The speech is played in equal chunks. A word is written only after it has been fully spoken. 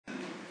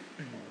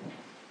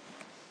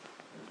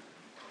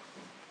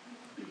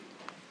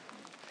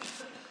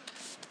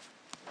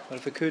Well,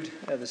 if we could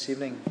this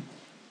evening,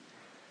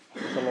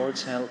 with the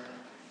Lord's help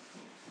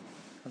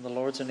and the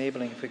Lord's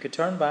enabling, if we could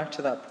turn back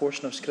to that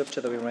portion of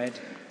Scripture that we read,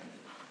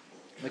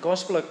 the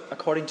Gospel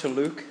according to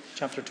Luke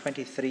chapter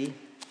 23.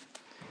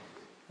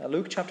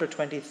 Luke chapter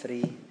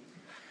 23,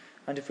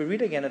 and if we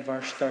read again at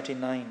verse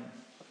 39.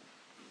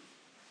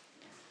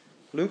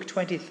 Luke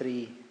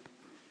 23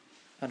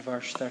 and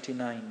verse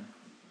 39.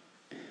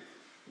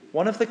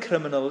 One of the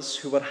criminals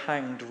who were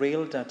hanged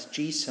railed at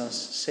Jesus,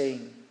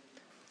 saying,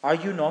 "Are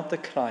you not the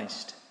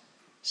Christ?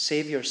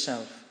 Save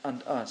yourself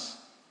and us."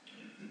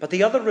 But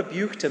the other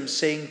rebuked him,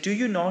 saying, "Do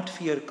you not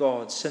fear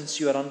God, since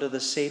you are under the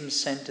same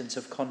sentence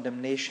of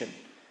condemnation?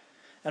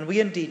 And we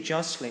indeed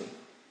justly,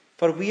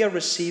 for we are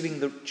receiving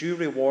the due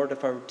reward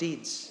of our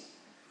deeds.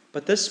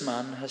 But this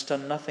man has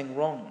done nothing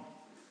wrong."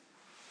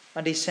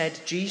 And he said,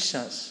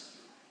 "Jesus,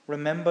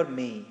 remember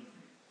me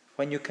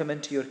when you come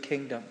into your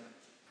kingdom."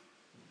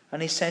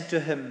 And he said to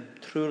him,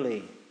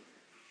 "Truly,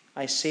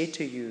 I say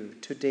to you,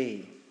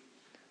 today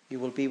you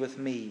will be with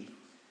me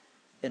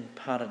in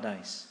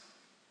paradise."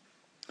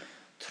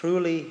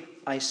 Truly,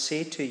 I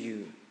say to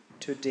you,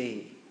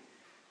 today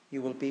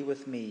you will be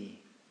with me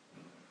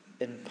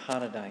in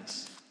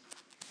paradise.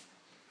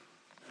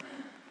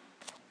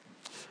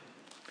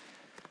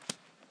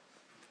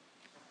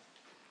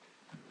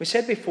 We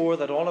said before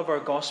that all of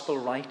our gospel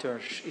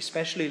writers,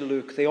 especially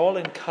Luke, they all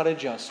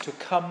encourage us to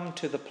come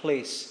to the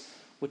place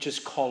which is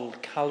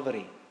called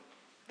Calvary.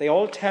 They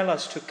all tell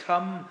us to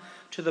come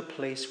to the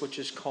place which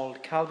is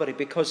called Calvary,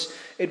 because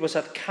it was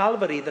at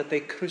Calvary that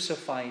they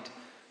crucified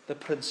the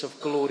Prince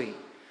of Glory.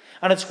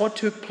 And it's what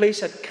took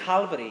place at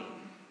Calvary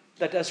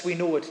that, as we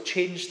know it,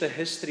 changed the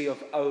history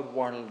of our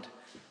world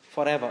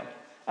forever.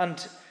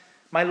 And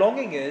my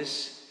longing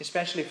is,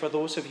 especially for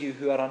those of you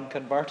who are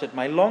unconverted,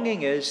 my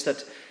longing is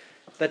that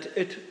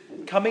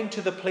it coming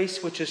to the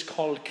place which is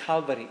called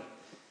Calvary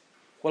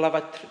will have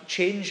a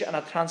change and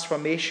a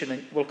transformation,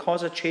 and will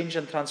cause a change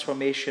and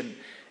transformation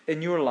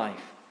in your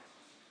life.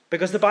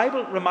 Because the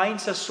Bible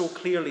reminds us so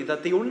clearly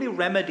that the only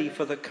remedy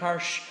for the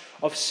curse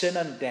of sin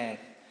and death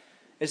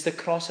is the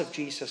cross of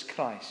Jesus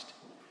Christ.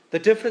 The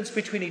difference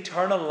between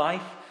eternal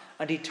life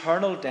and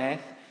eternal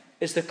death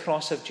is the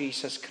cross of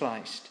Jesus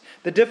Christ.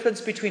 The difference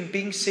between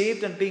being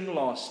saved and being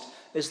lost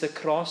is the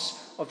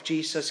cross of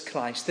Jesus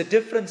Christ. The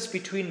difference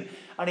between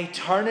an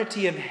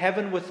eternity in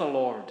heaven with the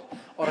Lord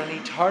or an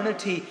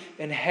eternity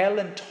in hell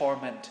and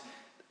torment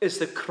is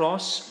the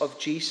cross of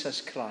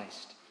Jesus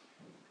Christ.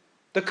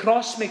 The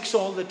cross makes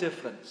all the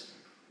difference.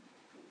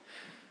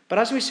 But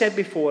as we said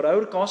before,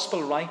 our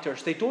gospel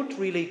writers, they don't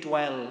really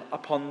dwell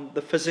upon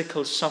the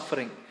physical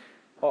suffering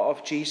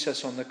of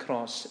Jesus on the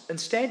cross.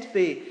 Instead,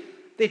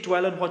 they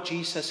dwell on what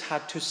Jesus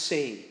had to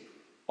say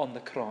on the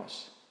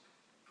cross.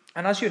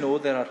 And as you know,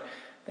 there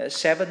are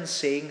 7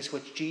 sayings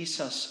which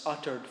Jesus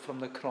uttered from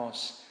the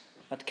cross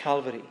at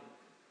Calvary.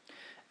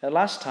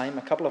 Last time,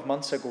 a couple of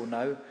months ago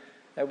now,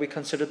 we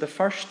considered the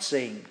first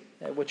saying,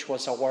 which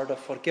was a word of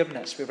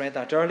forgiveness. We read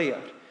that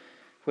earlier,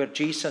 where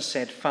Jesus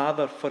said,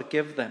 "Father,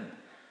 forgive them,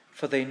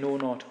 for they know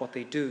not what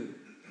they do."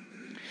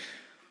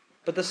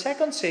 But the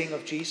second saying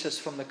of Jesus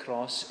from the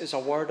cross is a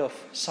word of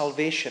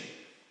salvation.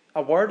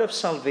 A word of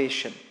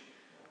salvation,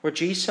 where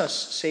Jesus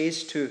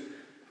says to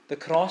the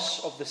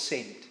cross of the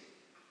saint,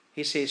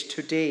 he says,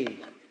 "Today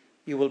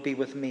you will be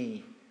with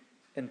me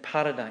in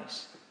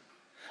paradise."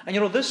 And you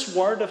know, this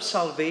word of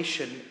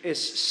salvation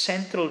is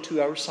central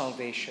to our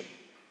salvation.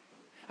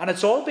 And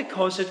it's all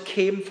because it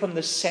came from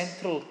the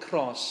central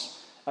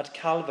cross at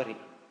Calvary.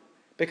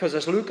 Because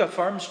as Luke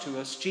affirms to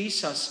us,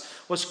 Jesus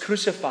was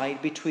crucified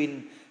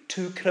between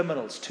 2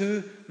 criminals,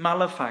 2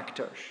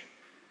 malefactors.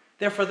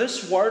 Therefore,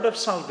 this word of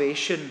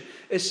salvation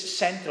is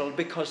central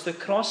because the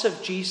cross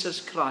of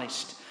Jesus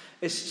Christ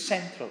is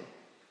central.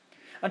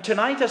 And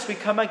tonight, as we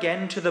come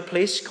again to the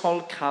place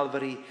called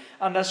Calvary,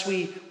 and as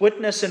we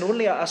witness in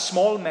only a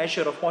small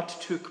measure of what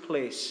took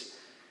place,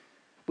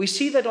 we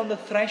see that on the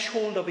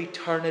threshold of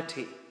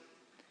eternity,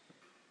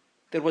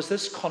 there was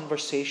this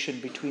conversation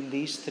between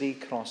these 3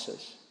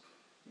 crosses.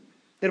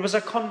 There was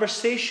a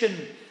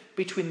conversation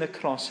between the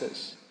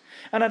crosses.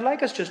 And I'd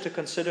like us just to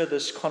consider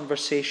this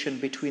conversation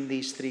between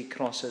these 3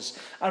 crosses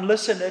and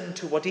listen in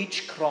to what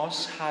each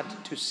cross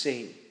had to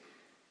say.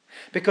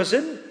 Because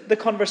in the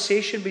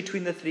conversation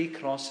between the 3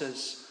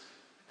 crosses,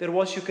 there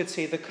was, you could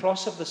say, the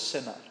cross of the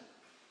sinner.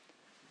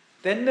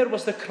 Then there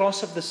was the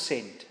cross of the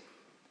saint.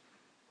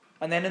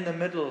 And then in the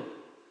middle,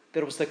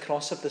 there was the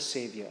cross of the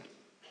Savior.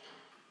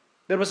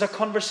 There was a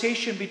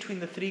conversation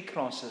between the 3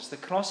 crosses, the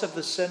cross of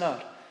the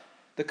sinner,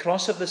 the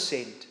cross of the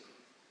saint,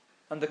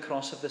 and the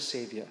cross of the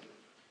Savior.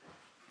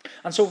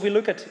 And so if we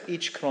look at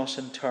each cross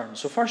in turn.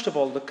 So first of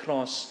all, the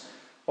cross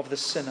of the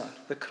sinner.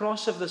 The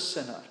cross of the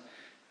sinner.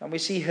 And we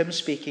see him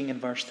speaking in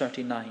verse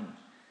 39.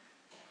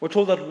 We're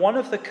told that one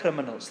of the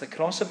criminals, the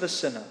cross of the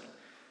sinner,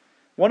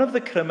 one of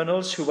the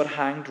criminals who were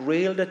hanged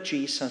railed at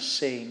Jesus,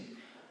 saying,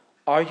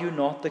 "Are you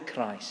not the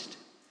Christ?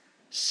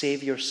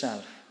 Save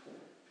yourself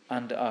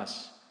and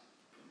us."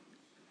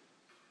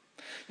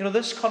 You know,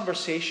 this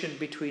conversation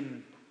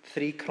between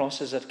 3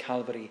 crosses at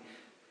Calvary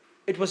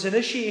it was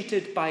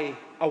initiated by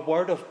a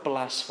word of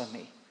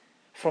blasphemy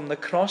from the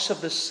cross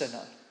of the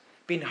sinner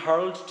being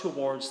hurled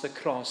towards the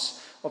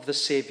cross of the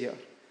Saviour.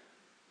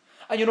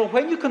 And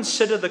when you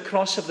consider the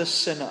cross of the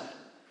sinner,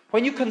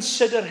 when you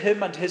consider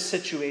him and his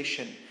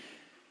situation,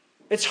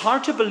 it's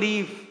hard to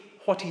believe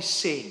what he's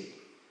saying.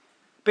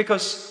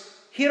 Because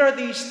here are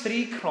these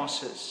 3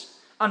 crosses,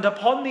 and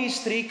upon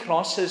these 3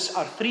 crosses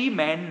are 3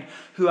 men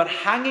who are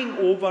hanging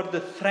over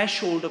the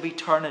threshold of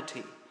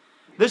eternity.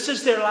 This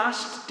is their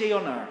last day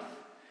on earth.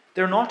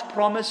 They're not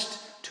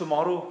promised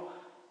tomorrow.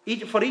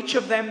 For each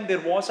of them there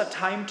was a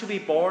time to be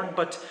born,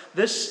 but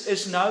this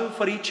is now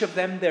for each of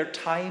them their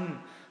time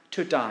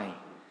to die.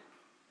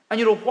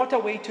 And what a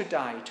way to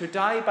die. To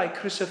die by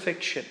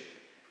crucifixion.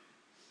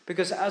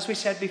 Because as we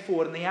said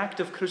before, in the act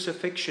of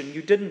crucifixion,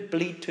 you didn't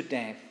bleed to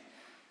death.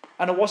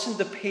 And it wasn't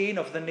the pain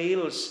of the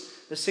nails,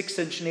 the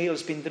 6-inch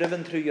nails being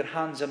driven through your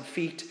hands and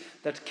feet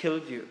that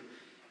killed you.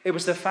 It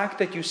was the fact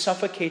that you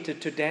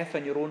suffocated to death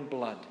in your own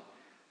blood.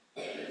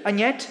 And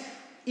yet,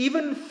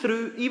 even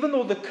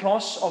though the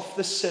cross of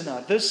the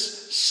sinner,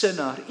 this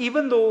sinner,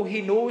 even though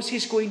he knows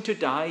he's going to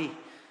die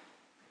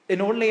in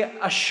only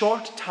a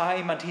short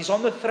time and he's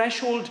on the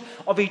threshold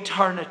of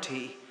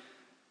eternity,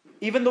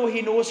 even though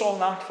he knows all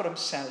that for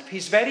himself,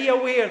 he's very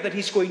aware that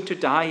he's going to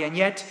die, and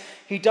yet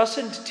he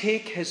doesn't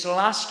take his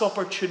last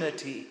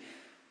opportunity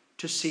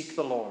to seek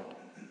the Lord.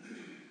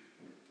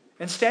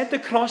 Instead, the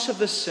cross of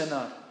the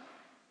sinner,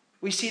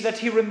 we see that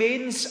he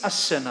remains a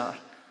sinner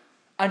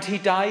and he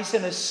dies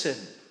in his sin.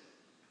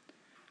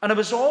 And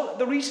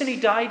the reason he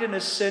died in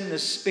his sin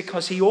is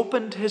because he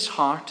opened his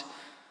heart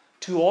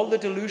to all the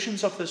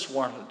delusions of this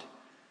world,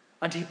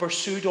 and he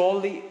pursued all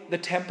the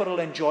temporal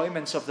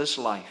enjoyments of this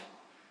life.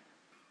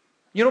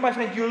 My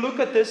friend, you look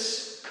at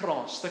this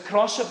cross, the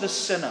cross of the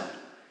sinner,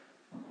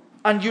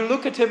 and you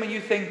look at him and you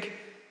think,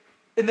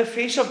 in the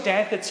face of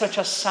death, it's such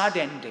a sad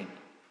ending.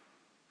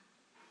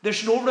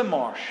 There's no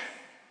remorse.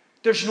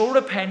 There's no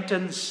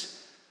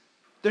repentance.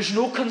 There's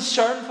no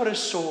concern for his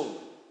soul.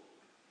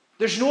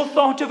 There's no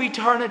thought of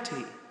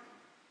eternity.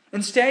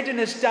 Instead, in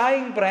his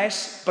dying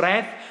breath,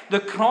 the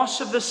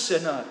cross of the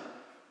sinner,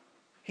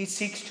 he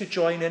seeks to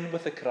join in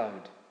with the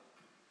crowd.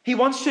 He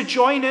wants to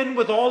join in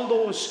with all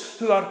those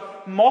who are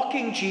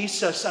mocking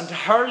Jesus and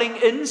hurling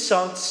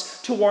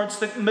insults towards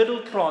the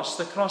middle cross,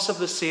 the cross of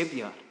the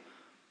Saviour.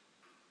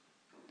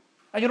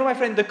 And my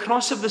friend, the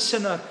cross of the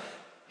sinner,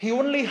 he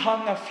only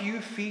hung a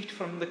few feet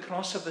from the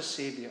cross of the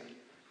Saviour.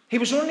 He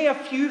was only a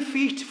few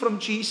feet from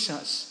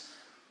Jesus.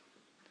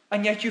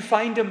 And yet you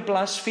find him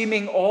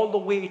blaspheming all the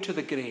way to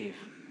the grave.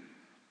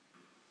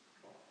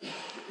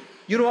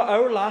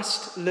 Our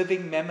last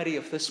living memory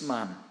of this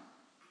man,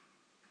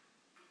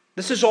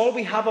 this is all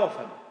we have of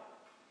him.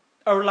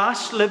 Our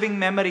last living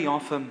memory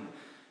of him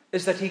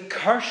is that he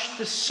cursed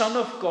the Son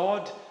of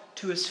God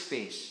to his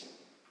face.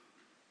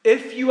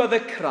 If you are the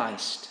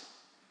Christ,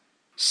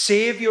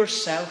 save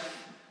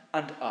yourself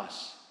and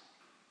us.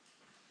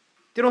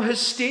 His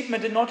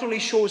statement, it not only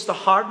shows the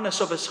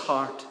hardness of his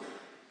heart,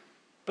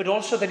 but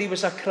also that he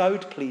was a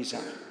crowd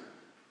pleaser.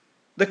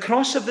 The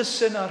cross of the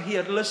sinner, he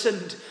had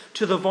listened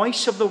to the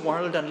voice of the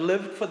world and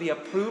lived for the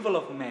approval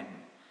of men.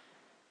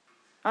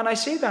 And I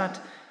say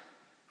that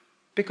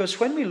because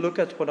when we look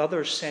at what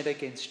others said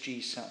against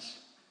Jesus,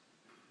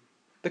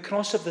 the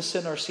cross of the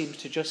sinner seems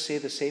to just say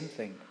the same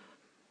thing.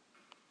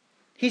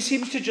 He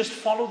seems to just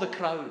follow the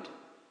crowd.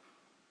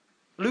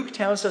 Luke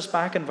tells us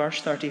back in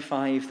verse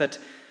 35 that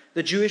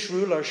the Jewish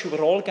rulers who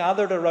were all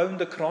gathered around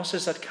the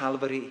crosses at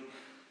Calvary,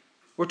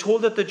 we're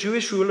told that the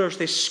Jewish rulers,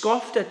 they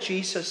scoffed at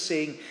Jesus,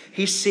 saying,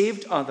 "He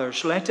saved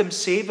others, let him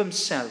save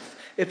himself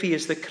if he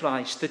is the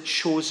Christ, the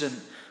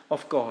chosen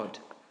of God."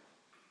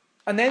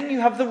 And then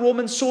you have the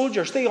Roman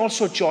soldiers. They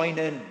also join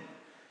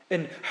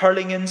in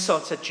hurling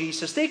insults at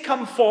Jesus. They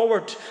come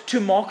forward to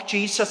mock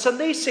Jesus and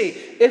they say,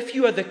 "If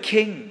you are the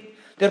king,"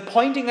 they're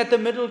pointing at the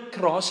middle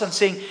cross and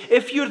saying,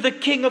 "If you're the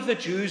king of the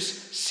Jews,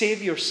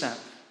 save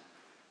yourself."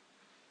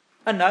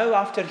 And now,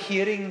 after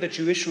hearing the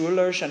Jewish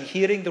rulers and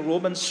hearing the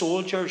Roman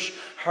soldiers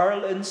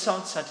hurl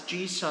insults at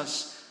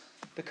Jesus,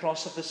 the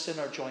cross of the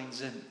sinner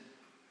joins in.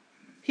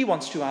 He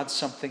wants to add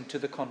something to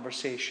the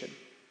conversation.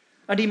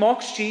 And he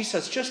mocks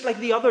Jesus just like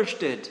the others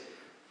did.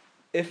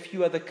 "If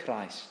you are the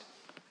Christ,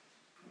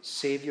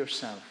 save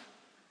yourself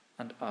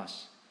and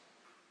us."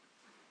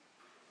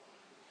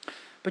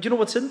 But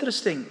what's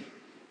interesting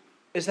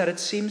is that it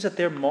seems that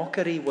their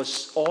mockery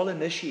was all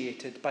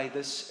initiated by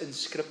this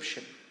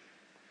inscription.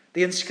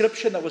 The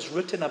inscription that was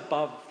written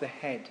above the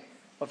head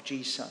of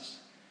Jesus.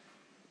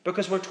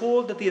 Because we're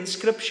told that the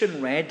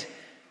inscription read,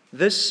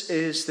 "This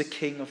is the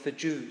King of the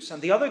Jews."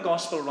 And the other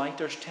gospel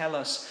writers tell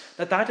us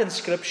that that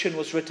inscription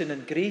was written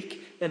in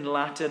Greek, in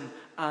Latin,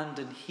 and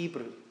in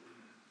Hebrew.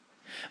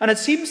 And it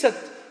seems that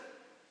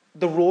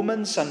the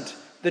Romans and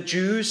the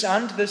Jews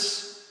and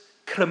this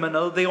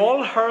criminal, they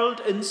all hurled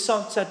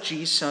insults at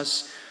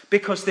Jesus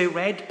because they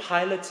read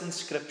Pilate's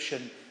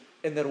inscription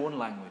in their own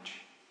language.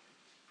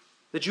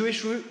 The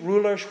Jewish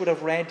rulers would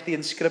have read the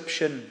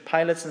inscription,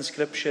 Pilate's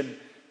inscription,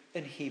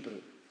 in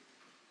Hebrew.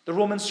 The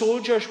Roman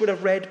soldiers would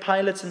have read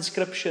Pilate's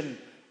inscription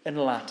in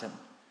Latin,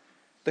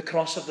 the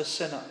cross of the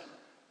sinner.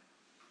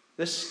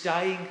 This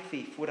dying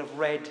thief would have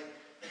read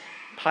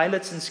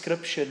Pilate's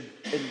inscription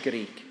in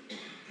Greek.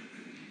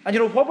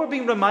 And what we're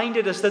being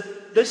reminded is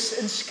that this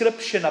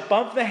inscription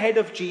above the head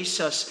of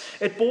Jesus,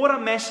 it bore a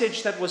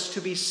message that was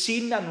to be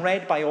seen and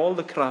read by all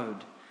the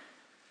crowd.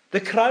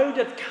 The crowd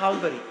at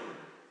Calvary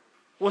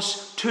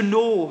was to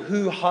know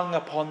who hung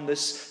upon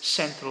this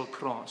central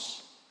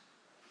cross.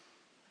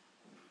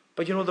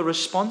 But the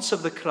response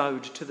of the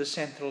crowd to the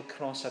central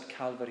cross at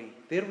Calvary,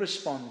 their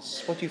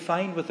response, what you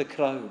find with the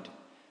crowd,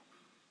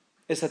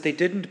 is that they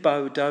didn't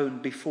bow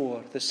down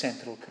before the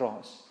central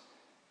cross.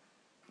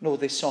 No,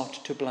 they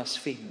sought to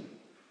blaspheme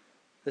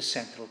the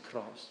central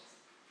cross.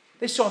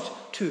 They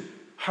sought to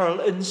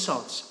hurl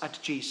insults at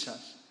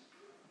Jesus.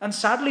 And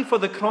sadly for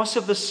the cross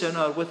of the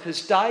sinner, with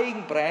his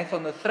dying breath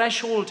on the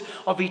threshold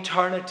of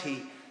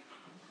eternity,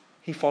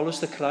 he follows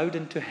the crowd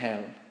into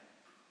hell.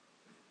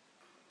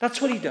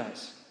 That's what he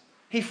does.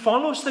 He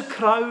follows the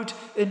crowd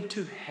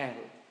into hell.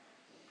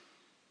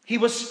 He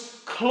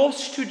was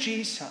close to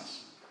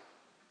Jesus,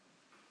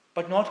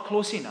 but not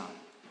close enough.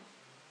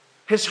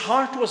 His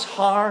heart was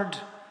hard,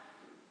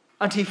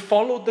 and he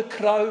followed the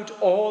crowd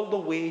all the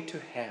way to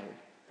hell.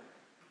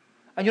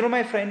 And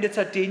my friend, it's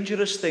a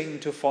dangerous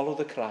thing to follow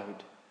the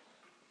crowd.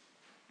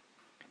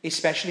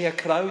 Especially a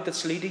crowd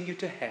that's leading you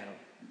to hell.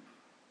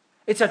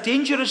 It's a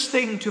dangerous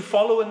thing to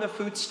follow in the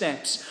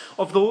footsteps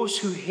of those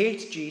who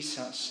hate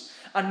Jesus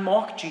and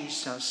mock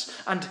Jesus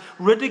and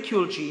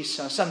ridicule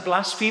Jesus and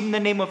blaspheme the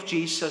name of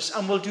Jesus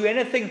and will do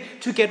anything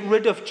to get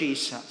rid of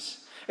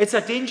Jesus. It's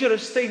a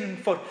dangerous thing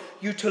for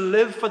you to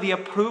live for the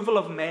approval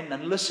of men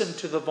and listen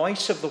to the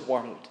voice of the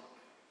world.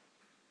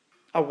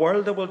 A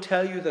world that will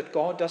tell you that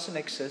God doesn't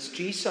exist,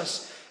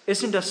 Jesus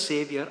isn't a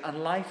savior,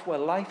 and life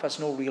has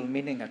no real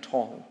meaning at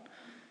all.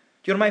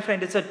 My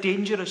friend, it's a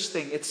dangerous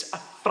thing. It's a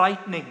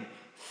frightening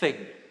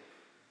thing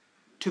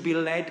to be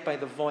led by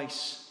the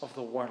voice of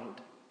the world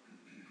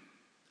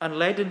and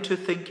led into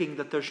thinking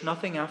that there's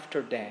nothing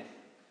after death.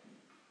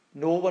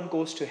 No one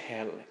goes to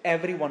hell.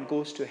 Everyone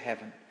goes to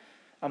heaven.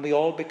 And we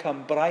all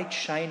become bright,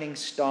 shining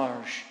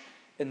stars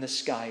in the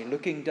sky,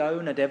 looking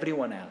down at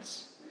everyone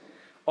else.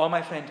 Oh,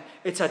 my friend,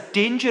 it's a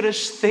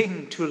dangerous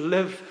thing to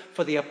live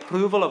for the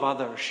approval of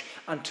others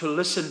and to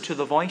listen to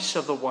the voice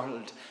of the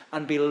world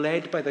and be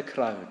led by the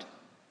crowd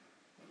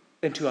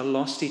into a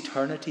lost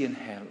eternity in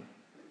hell.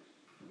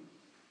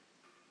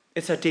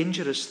 It's a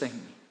dangerous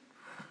thing.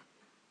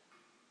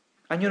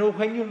 And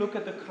when you look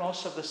at the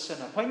cross of the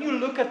sinner, when you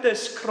look at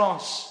this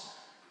cross,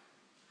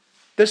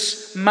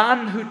 this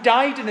man who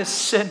died in his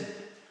sin,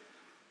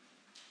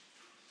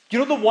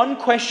 the one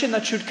question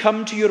that should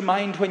come to your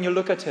mind when you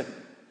look at him: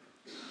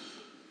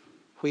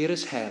 where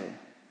is hell?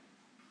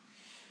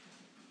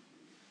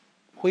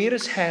 Where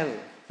is hell?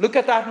 Look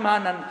at that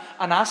man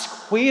and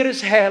ask, where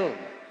is hell?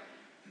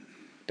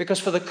 Because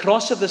for the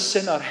cross of the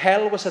sinner,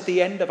 hell was at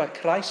the end of a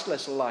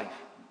Christless life.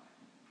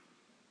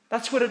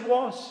 That's what it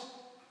was.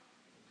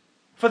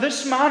 For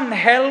this man,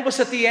 hell was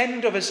at the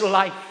end of his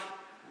life,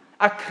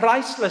 a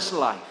Christless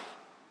life.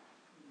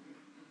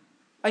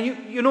 And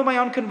my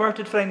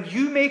unconverted friend,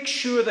 you make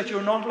sure that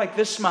you're not like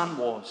this man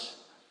was.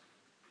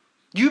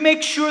 You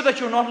make sure that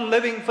you're not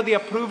living for the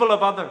approval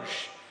of others.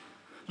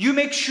 You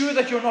make sure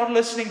that you're not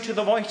listening to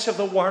the voice of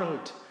the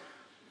world.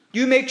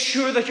 You make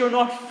sure that you're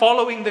not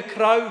following the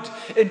crowd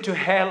into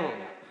hell.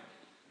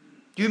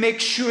 You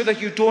make sure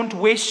that you don't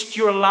waste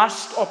your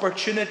last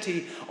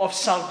opportunity of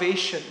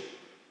salvation.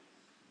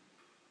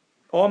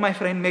 Oh, my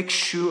friend, make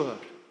sure.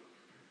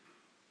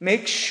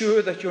 Make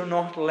sure that you're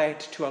not led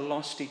to a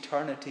lost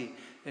eternity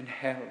in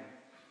hell.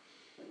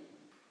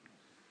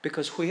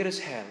 Because where is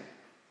hell?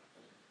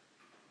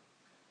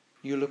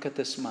 You look at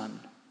this man,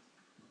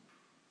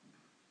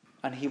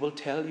 and he will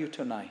tell you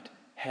tonight,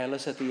 hell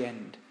is at the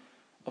end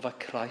of a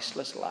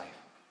Christless life.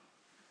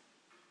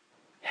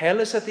 Hell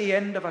is at the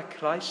end of a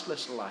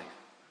Christless life.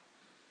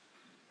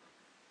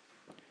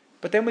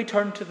 But then we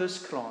turn to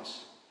this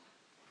cross,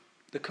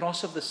 the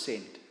cross of the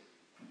saint.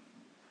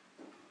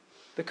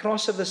 The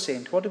cross of the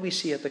saint. What do we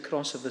see at the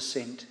cross of the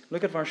saint?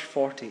 Look at verse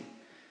 40.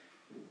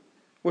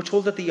 We're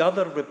told that the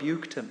other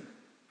rebuked him,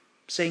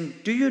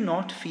 saying, "Do you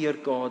not fear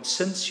God,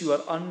 since you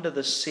are under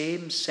the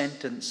same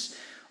sentence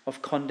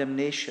of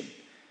condemnation?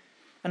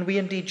 And we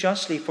indeed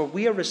justly, for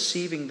we are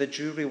receiving the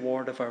due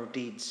reward of our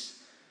deeds.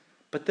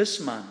 But this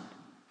man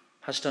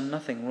has done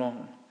nothing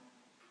wrong."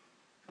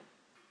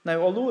 Now,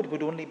 although it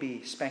would only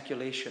be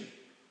speculation,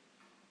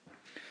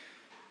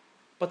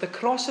 but the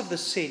cross of the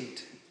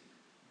saint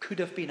could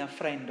have been a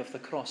friend of the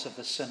cross of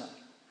the sinner.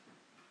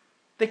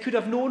 They could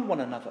have known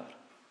one another.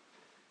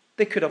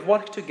 They could have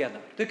worked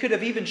together. They could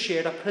have even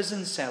shared a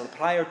prison cell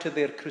prior to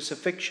their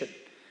crucifixion.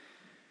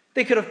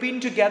 They could have been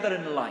together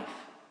in life.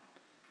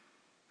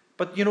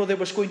 But there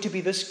was going to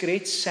be this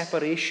great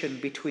separation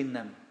between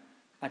them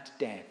at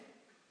death.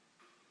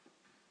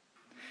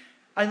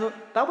 And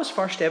that was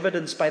first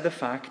evidenced by the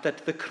fact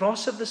that the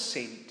cross of the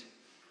saint,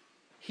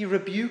 he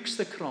rebukes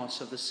the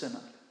cross of the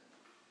sinner.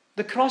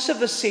 The cross of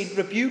the saint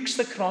rebukes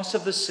the cross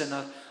of the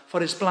sinner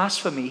for his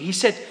blasphemy. He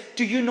said,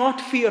 do you not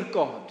fear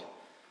God?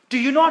 Do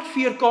you not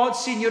fear God,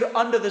 seeing you're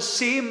under the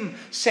same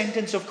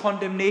sentence of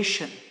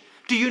condemnation?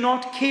 Do you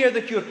not care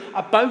that you're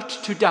about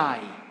to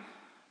die?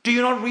 Do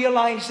you not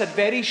realize that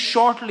very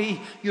shortly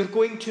you're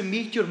going to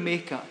meet your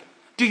Maker?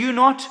 Do you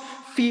not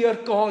fear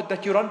God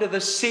that you're under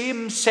the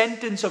same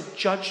sentence of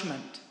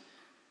judgment?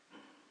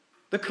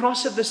 The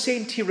cross of the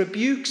saint, he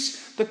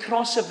rebukes the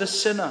cross of the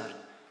sinner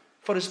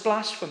for his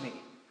blasphemy.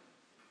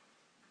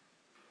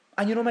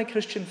 And you know, my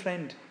Christian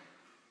friend,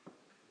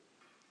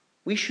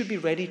 we should be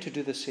ready to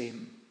do the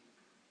same.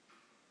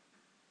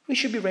 We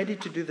should be ready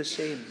to do the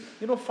same.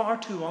 You know, far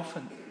too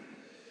often,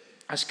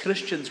 as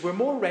Christians, we're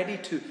more ready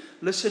to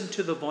listen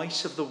to the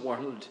voice of the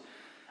world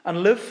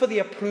and live for the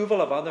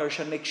approval of others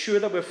and make sure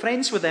that we're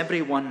friends with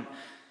everyone.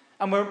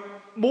 And we're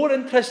more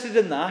interested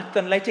in that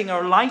than letting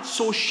our light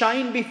so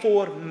shine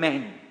before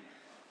men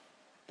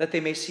that they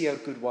may see our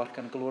good work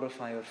and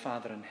glorify our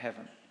Father in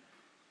heaven.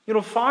 You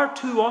know, far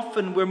too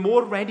often we're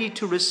more ready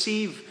to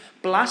receive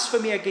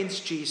blasphemy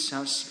against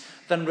Jesus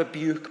than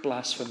rebuke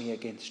blasphemy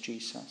against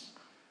Jesus.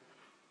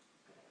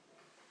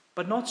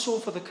 But not so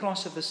for the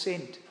cross of the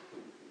saint.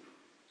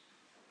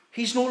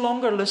 He's no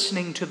longer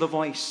listening to the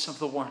voice of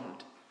the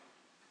world.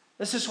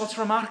 This is what's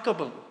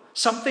remarkable.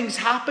 Something's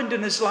happened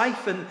in his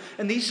life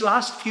in these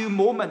last few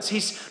moments.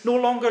 He's no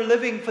longer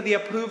living for the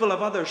approval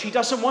of others. He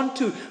doesn't want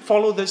to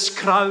follow this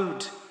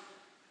crowd.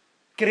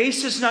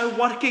 Grace is now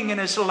working in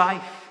his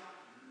life.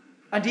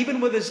 And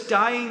even with his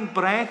dying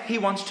breath, he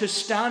wants to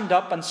stand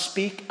up and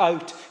speak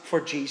out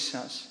for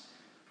Jesus.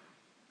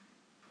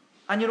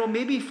 And you know,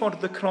 maybe for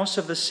the cross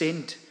of the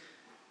saint,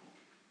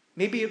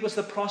 maybe it was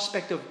the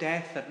prospect of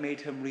death that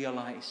made him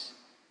realize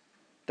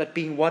that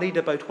being worried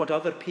about what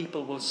other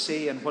people will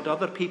say and what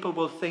other people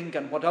will think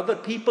and what other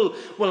people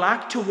will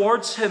act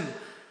towards him,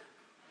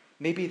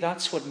 maybe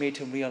that's what made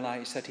him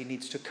realize that he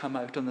needs to come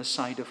out on the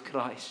side of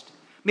Christ.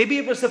 Maybe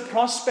it was the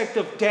prospect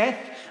of death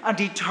and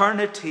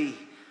eternity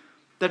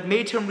that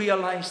made him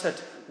realize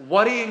that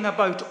worrying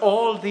about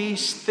all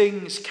these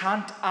things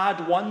can't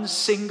add one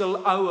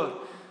single hour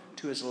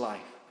to his life.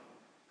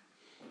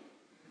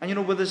 And you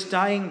know, with his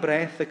dying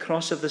breath, the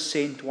cross of the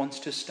saint wants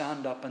to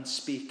stand up and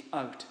speak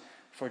out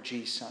for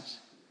Jesus.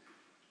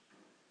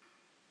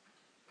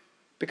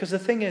 Because the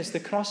thing is, the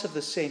cross of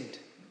the saint,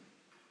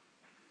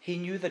 he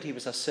knew that he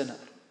was a sinner.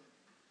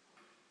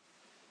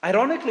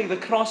 Ironically, the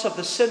cross of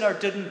the sinner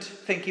didn't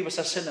think he was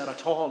a sinner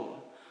at all.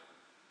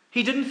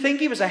 He didn't think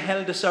he was a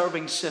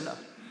hell-deserving sinner.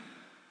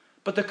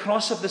 But the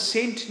cross of the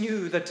saint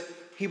knew that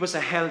he was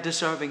a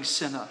hell-deserving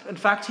sinner. In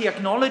fact, he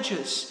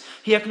acknowledges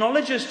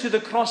to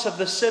the cross of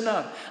the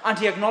sinner and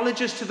he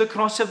acknowledges to the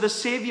cross of the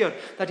Savior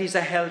that he's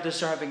a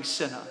hell-deserving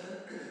sinner.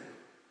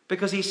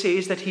 Because he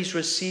says that he's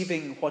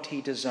receiving what he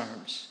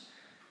deserves.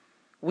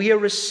 We are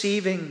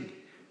receiving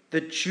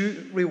the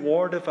due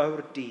reward of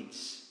our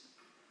deeds.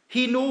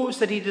 He knows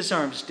that he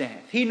deserves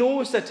death. He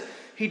knows that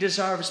he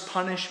deserves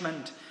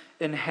punishment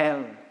in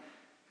hell.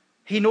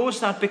 He knows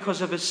that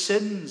because of his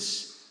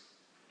sins.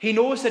 He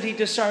knows that he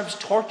deserves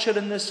torture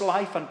in this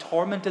life and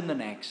torment in the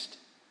next.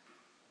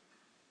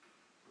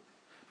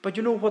 But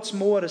you know what's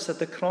more is that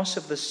the cross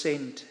of the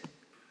saint,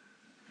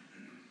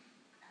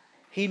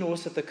 he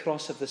knows that the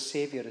cross of the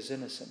Savior is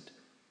innocent.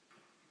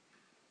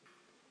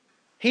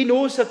 He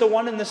knows that the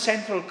one in the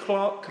central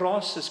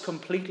cross is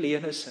completely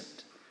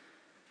innocent.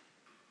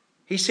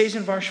 He says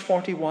in verse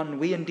 41,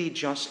 we indeed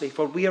justly,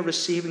 for we are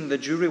receiving the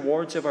due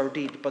rewards of our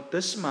deed, but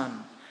this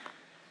man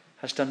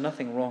has done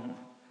nothing wrong.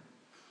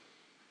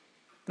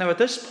 Now at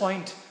this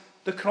point,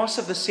 the cross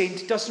of the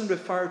saint doesn't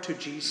refer to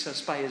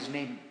Jesus by his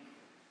name.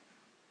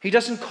 He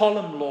doesn't call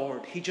him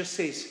Lord. He just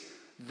says,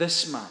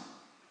 this man.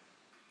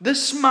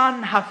 This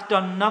man hath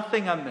done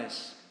nothing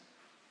amiss.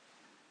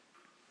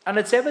 And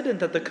it's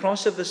evident that the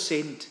cross of the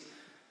saint,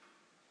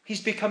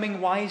 he's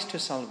becoming wise to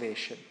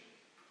salvation.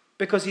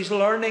 Because he's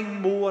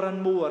learning more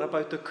and more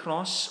about the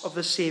cross of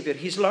the Savior.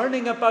 He's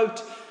learning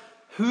about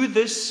who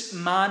this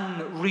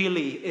man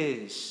really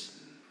is.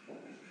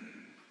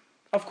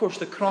 Of course,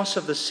 the cross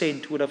of the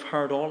saint would have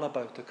heard all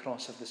about the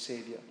cross of the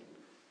Savior.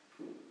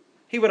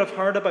 He would have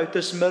heard about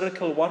this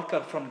miracle worker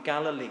from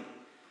Galilee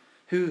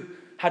who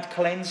had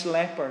cleansed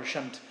lepers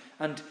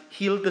and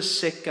healed the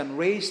sick and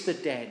raised the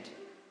dead.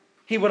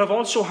 He would have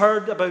also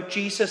heard about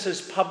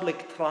Jesus'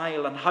 public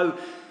trial and how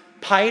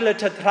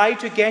Pilate had tried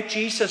to get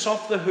Jesus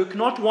off the hook,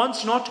 not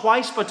once, not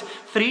twice, but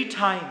 3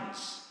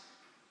 times.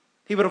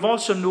 He would have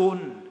also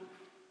known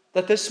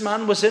that this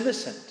man was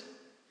innocent,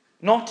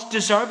 not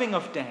deserving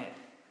of death.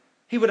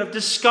 He would have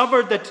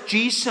discovered that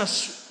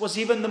Jesus was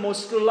even the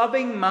most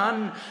loving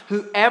man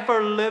who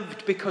ever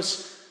lived,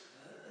 because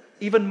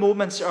even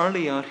moments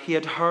earlier he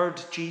had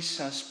heard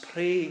Jesus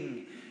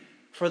praying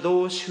for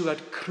those who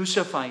had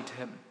crucified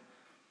him.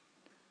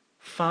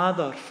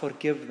 Father,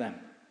 forgive them,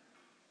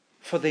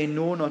 for they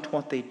know not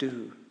what they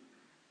do.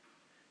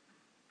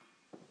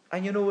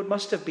 And you know, it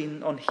must have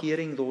been on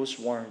hearing those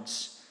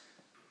words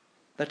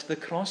that the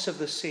cross of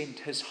the saint,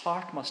 his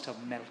heart must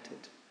have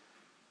melted.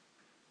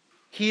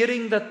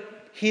 Hearing that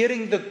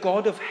hearing the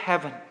God of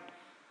heaven,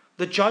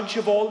 the judge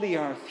of all the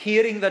earth,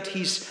 hearing that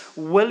he's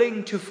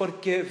willing to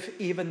forgive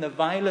even the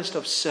vilest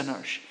of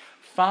sinners.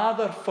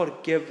 Father,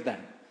 forgive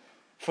them,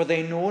 for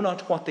they know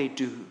not what they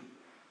do.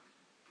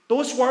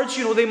 Those words,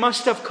 they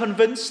must have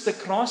convinced the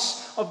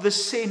cross of the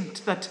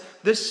saint that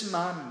this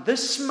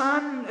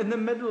man in the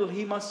middle,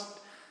 he must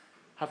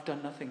have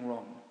done nothing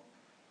wrong.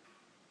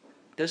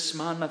 This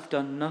man hath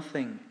done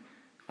nothing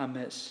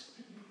amiss.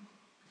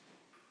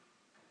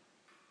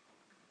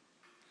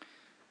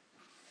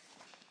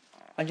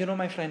 And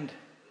my friend,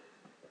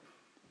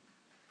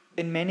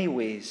 in many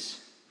ways,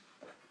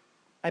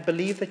 I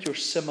believe that you're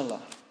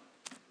similar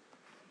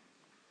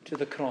to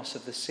the cross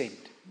of the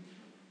saint.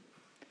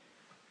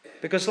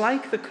 Because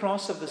like the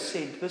cross of the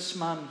saint, this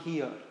man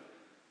here,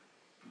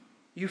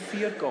 you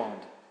fear God.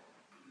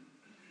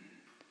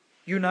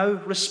 You now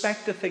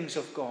respect the things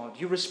of God.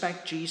 You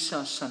respect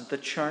Jesus and the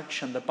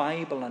church and the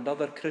Bible and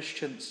other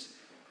Christians.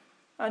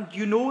 And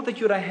you know that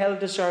you're a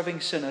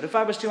hell-deserving sinner. If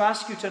I was to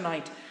ask you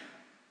tonight,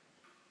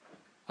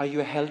 are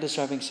you a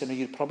hell-deserving sinner?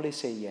 You'd probably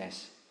say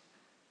yes.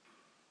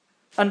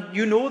 And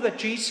you know that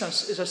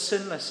Jesus is a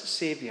sinless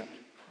Savior.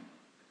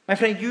 My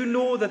friend, you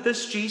know that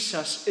this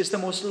Jesus is the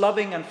most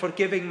loving and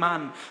forgiving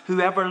man who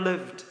ever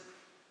lived.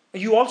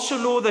 You also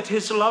know that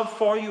his love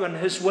for you and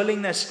his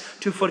willingness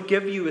to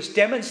forgive you is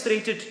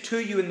demonstrated to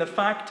you in the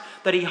fact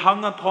that he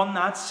hung upon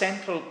that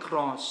central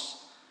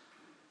cross.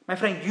 My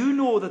friend, you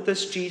know that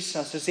this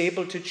Jesus is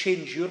able to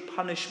change your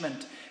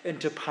punishment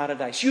into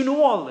paradise. You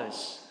know all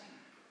this.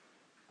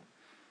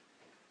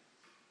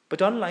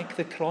 But unlike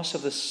the cross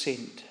of the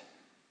saint,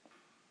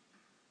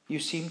 you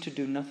seem to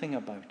do nothing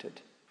about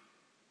it.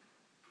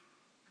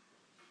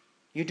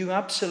 You do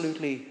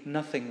absolutely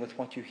nothing with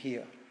what you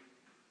hear.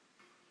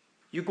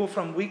 You go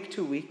from week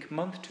to week,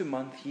 month to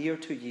month, year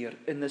to year,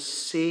 in the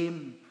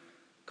same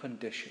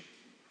condition.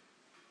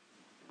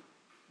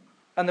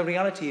 And the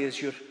reality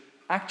is you're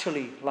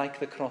actually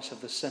like the cross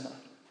of the sinner.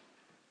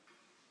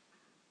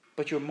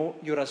 But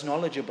you're as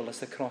knowledgeable as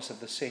the cross of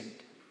the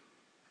saint.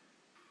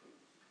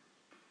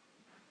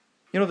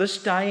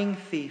 This dying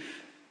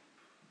thief,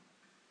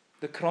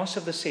 the cross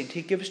of the saint,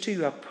 he gives to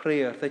you a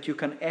prayer that you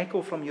can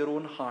echo from your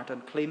own heart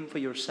and claim for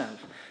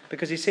yourself.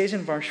 Because he says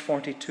in verse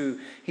 42,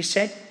 he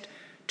said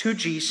to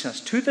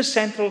Jesus, to the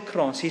central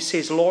cross, he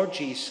says, Lord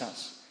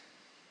Jesus,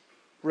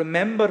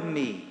 remember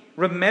me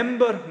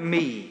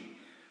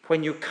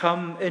when you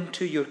come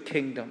into your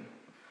kingdom.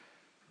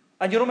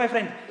 And my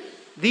friend,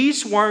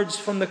 these words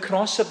from the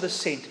cross of the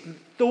saint,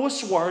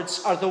 those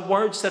words are the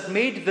words that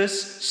made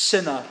this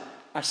sinner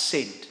a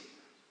saint.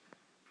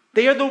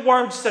 They are the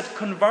words that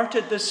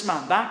converted this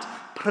man,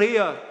 that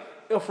prayer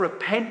of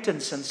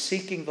repentance and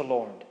seeking the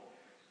Lord.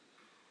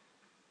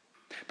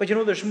 But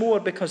there's more,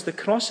 because the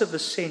cross of the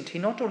saint, he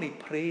not only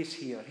prays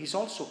here, he's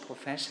also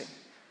professing.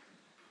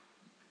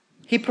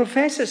 He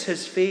professes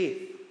his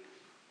faith.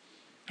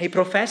 He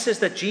professes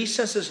that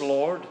Jesus is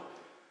Lord.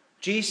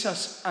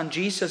 Jesus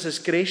is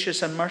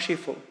gracious and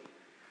merciful.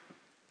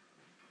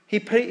 He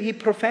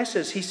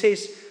professes, he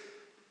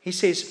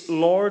says,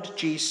 Lord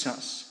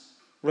Jesus,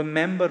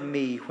 remember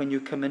me when you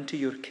come into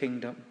your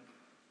kingdom.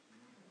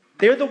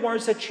 They're the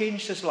words that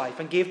changed his life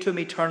and gave to him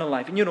eternal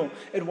life. And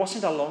it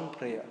wasn't a long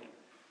prayer.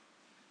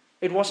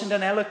 It wasn't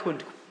an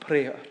eloquent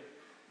prayer.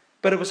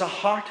 But it was a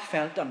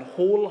heartfelt and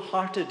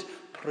wholehearted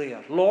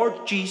prayer.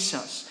 Lord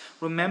Jesus,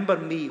 remember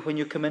me when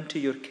you come into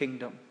your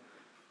kingdom.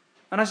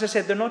 And as I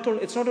said,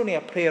 it's not only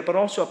a prayer, but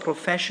also a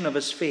profession of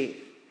his faith.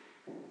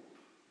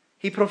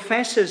 He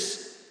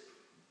professes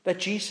that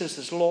Jesus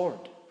is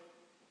Lord.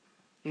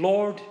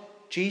 Lord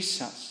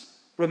Jesus,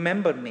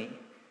 remember me.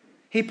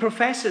 He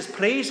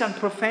prays and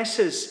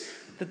professes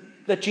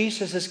that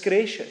Jesus is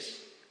gracious.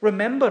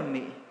 Remember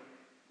me.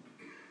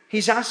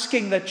 He's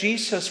asking that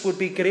Jesus would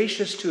be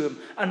gracious to him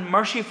and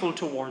merciful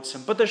towards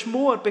him. But there's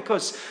more,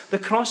 because the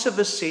cross of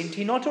the saint,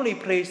 he not only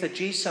prays that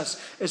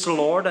Jesus is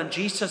Lord and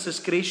Jesus is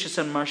gracious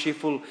and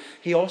merciful,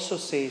 he also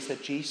says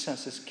that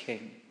Jesus is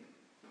King.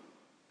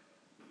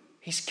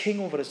 He's King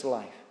over his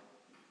life.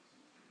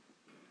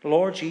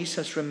 Lord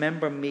Jesus,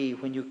 remember me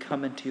when you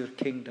come into your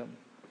kingdom.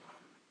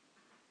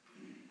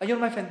 And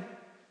my friend,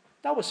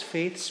 that was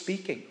faith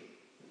speaking.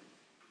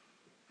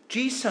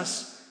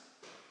 Jesus,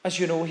 as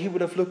you know, he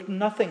would have looked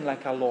nothing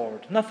like a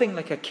Lord, nothing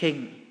like a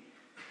king.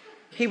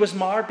 He was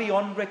marred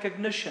beyond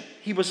recognition.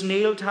 He was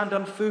nailed hand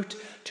and foot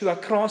to a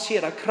cross. He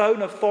had a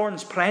crown of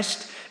thorns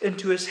pressed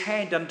into his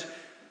head.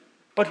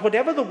 But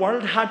whatever the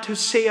world had to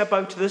say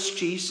about this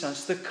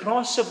Jesus, the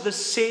cross of the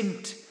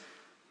saint,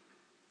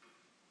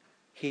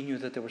 he knew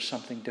that there was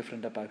something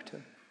different about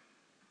him.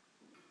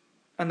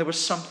 And there was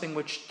something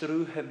which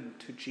drew him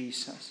to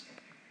Jesus.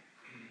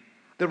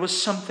 There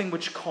was something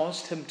which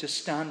caused him to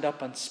stand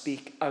up and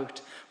speak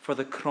out for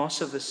the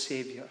cross of the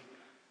Savior.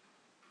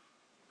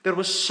 There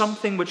was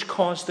something which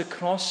caused the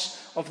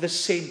cross of the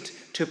saint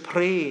to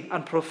pray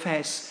and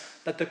profess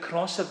that the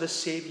cross of the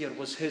Savior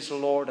was his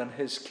Lord and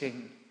his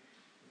King.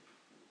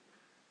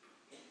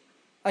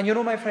 And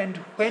my friend,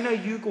 when are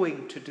you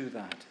going to do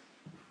that?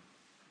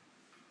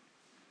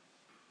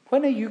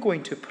 When are you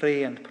going to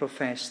pray and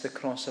profess the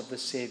cross of the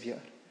Saviour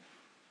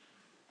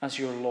as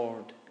your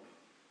Lord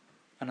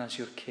and as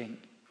your King?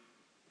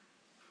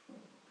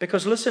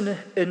 Because listen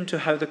into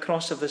how the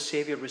cross of the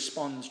Saviour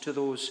responds to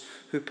those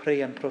who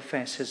pray and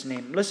profess his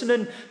name. Listen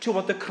in to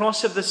what the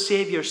cross of the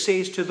Saviour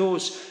says to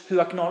those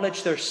who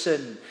acknowledge their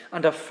sin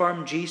and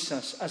affirm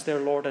Jesus as their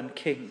Lord and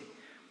King.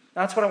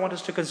 That's what I want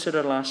us to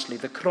consider lastly.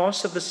 The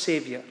cross of the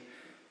Saviour,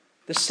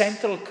 the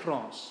central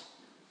cross.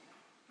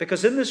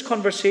 Because in this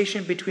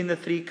conversation between the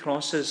three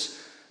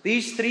crosses,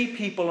 these three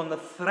people on the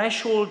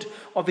threshold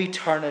of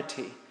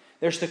eternity,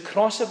 there's the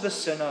cross of the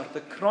sinner,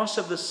 the cross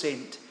of the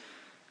saint,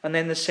 and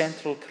then the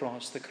central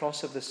cross, the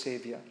cross of the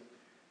Saviour.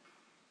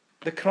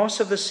 The cross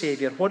of the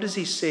Saviour, what does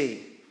he say?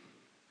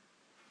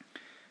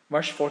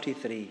 Verse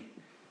 43,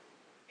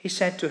 he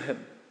said to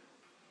him,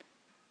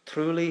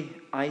 "Truly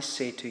I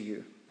say to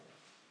you,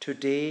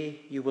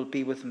 today you will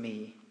be with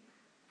me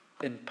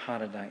in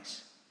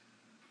paradise."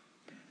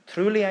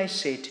 Truly I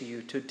say to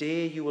you,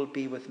 today you will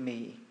be with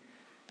me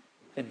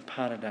in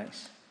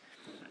paradise.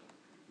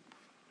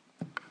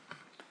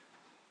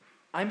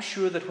 I'm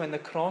sure that when the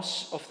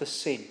cross of the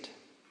saint,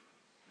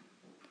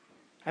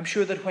 I'm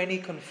sure that when he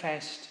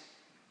confessed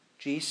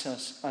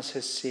Jesus as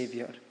his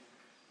Saviour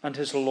and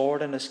his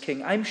Lord and his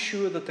King, I'm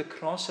sure that the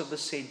cross of the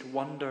saint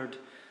wondered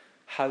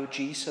how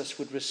Jesus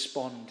would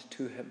respond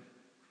to him.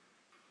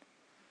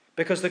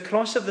 Because the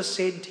cross of the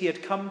saint, he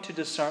had come to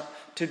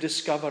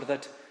discover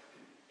that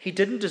he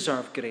didn't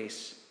deserve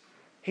grace.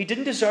 He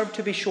didn't deserve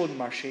to be shown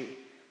mercy.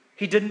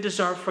 He didn't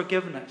deserve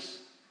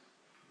forgiveness.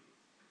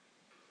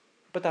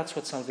 But that's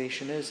what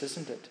salvation is,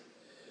 isn't it?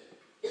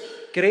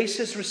 Grace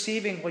is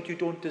receiving what you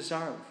don't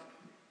deserve.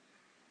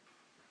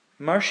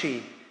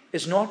 Mercy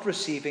is not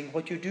receiving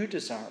what you do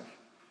deserve.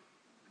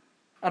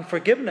 And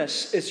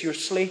forgiveness is your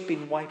slate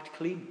being wiped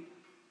clean.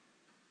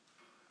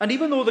 And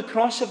even though the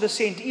cross of the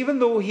saint, even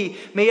though he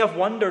may have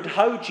wondered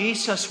how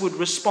Jesus would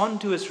respond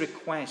to his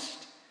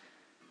request,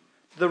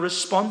 the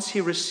response he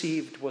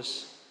received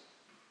was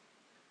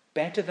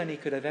better than he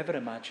could have ever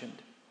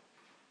imagined.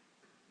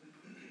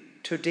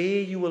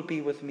 Today you will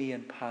be with me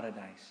in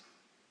paradise.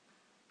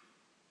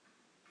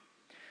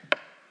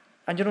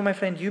 And you know, my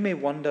friend, you may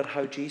wonder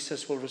how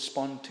Jesus will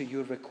respond to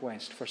your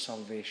request for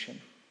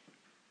salvation.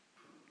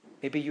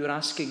 Maybe you're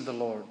asking the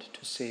Lord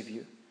to save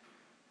you.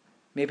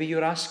 Maybe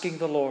you're asking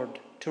the Lord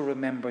to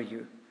remember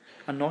you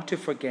and not to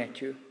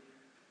forget you.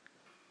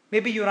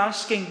 Maybe you're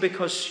asking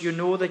because you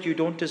know that you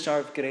don't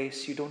deserve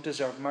grace, you don't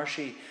deserve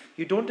mercy,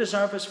 you don't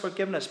deserve his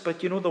forgiveness.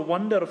 But you know, the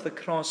wonder of the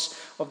cross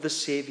of the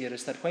Saviour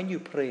is that when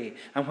you pray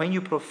and when you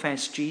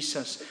profess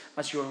Jesus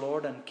as your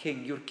Lord and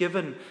King, you're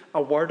given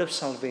a word of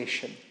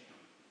salvation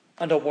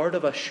and a word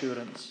of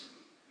assurance.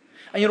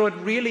 And you know, it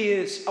really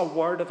is a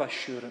word of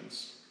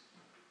assurance.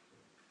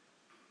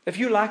 If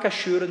you lack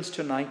assurance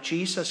tonight,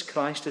 Jesus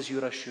Christ is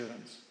your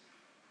assurance.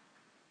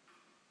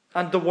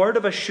 And the word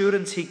of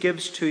assurance he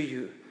gives to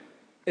you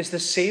is the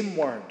same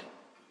word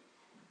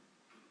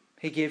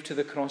he gave to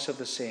the cross of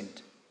the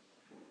saint.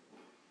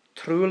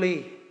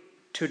 Truly,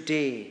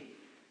 today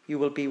you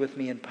will be with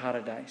me in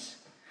paradise.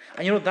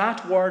 And you know,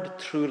 that word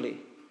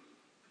truly,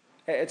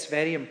 it's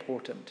very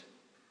important.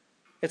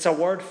 It's a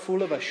word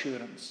full of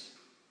assurance.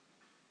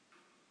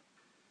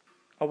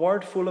 A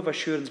word full of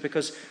assurance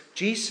because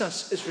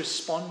Jesus is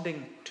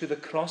responding to the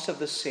cross of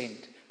the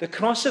saint. The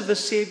cross of the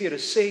Saviour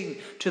is saying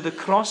to the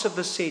cross of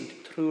the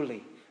saint,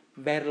 truly,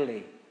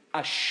 verily,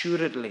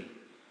 assuredly,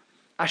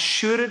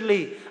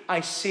 assuredly,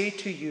 I say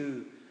to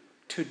you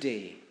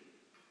today,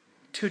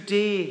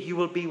 today you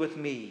will be with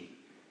me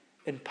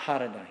in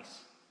paradise.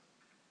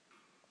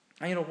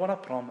 And you know, what a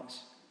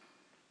promise.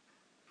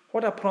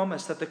 What a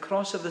promise that the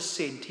cross of the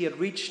saint, he had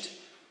reached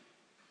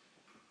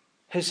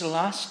his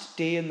last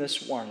day in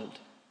this world.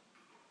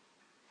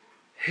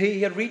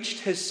 He had reached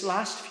his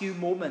last few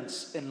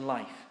moments in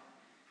life.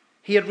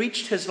 He had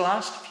reached his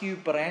last few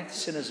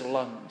breaths in his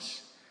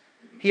lungs.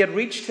 He had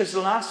reached his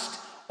last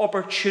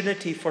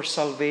opportunity for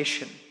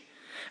salvation.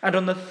 And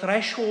on the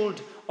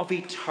threshold of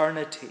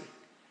eternity,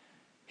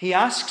 he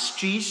asks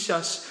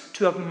Jesus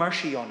to have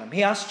mercy on him.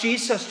 He asks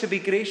Jesus to be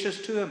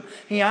gracious to him.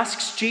 He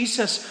asks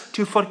Jesus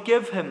to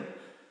forgive him.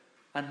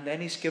 And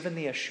then he's given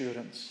the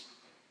assurance,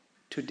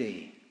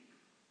 today.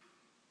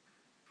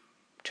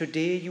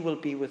 Today you will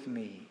be with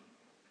me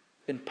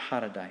in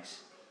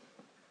paradise.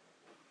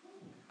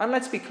 And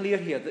let's be clear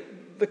here,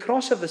 the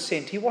cross of the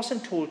saint, he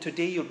wasn't told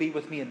today you'll be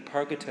with me in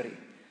purgatory.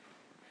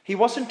 He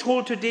wasn't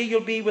told today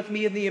you'll be with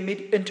me in the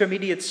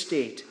intermediate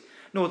state.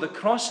 No, the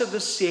cross of the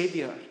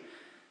Saviour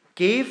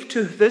gave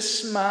to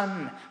this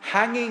man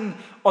hanging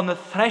on the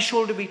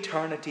threshold of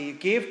eternity,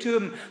 gave to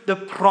him the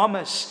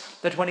promise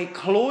that when he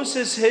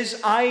closes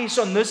his eyes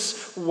on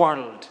this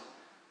world,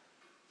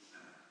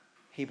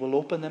 he will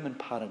open them in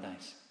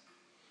paradise.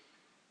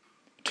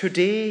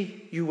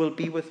 Today you will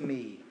be with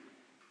me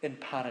in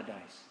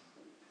paradise.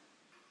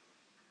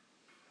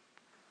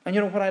 And you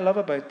know what I love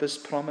about this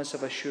promise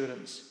of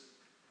assurance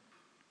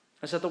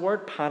is that the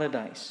word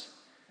paradise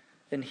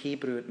in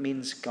Hebrew, it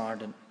means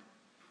garden.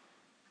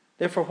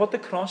 Therefore, what the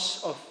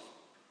cross of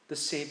the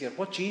Savior.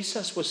 What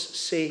Jesus was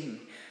saying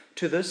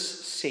to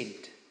this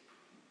saint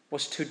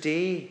was,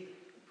 today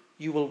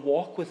you will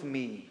walk with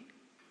me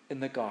in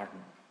the garden.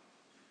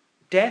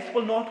 Death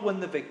will not win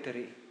the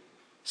victory.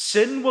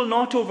 Sin will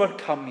not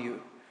overcome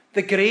you.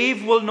 The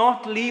grave will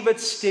not leave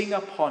its sting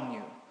upon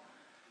you.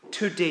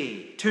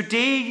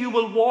 Today you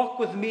will walk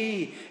with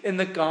me in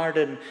the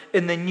garden,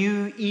 in the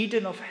new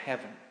Eden of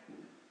heaven.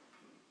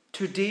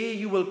 Today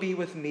you will be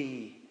with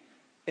me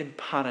in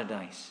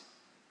paradise.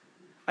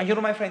 And you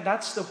know, my friend,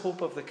 that's the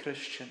hope of the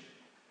Christian.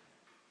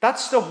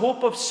 That's the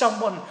hope of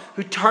someone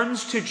who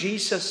turns to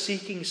Jesus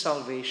seeking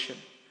salvation.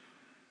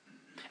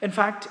 In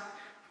fact,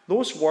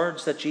 those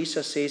words that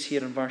Jesus says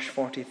here in verse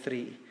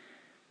 43,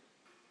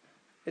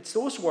 it's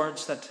those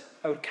words that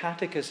our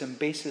catechism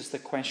bases the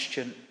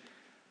question,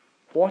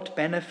 what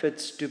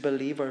benefits do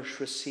believers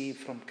receive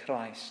from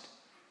Christ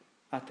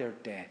at their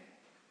death?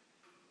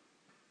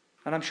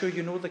 And I'm sure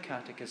you know the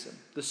catechism.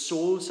 The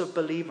souls of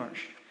believers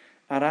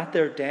are at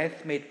their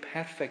death made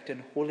perfect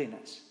in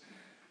holiness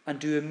and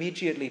do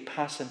immediately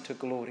pass into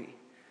glory.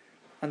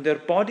 And their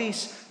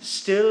bodies,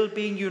 still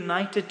being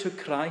united to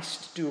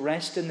Christ, do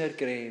rest in their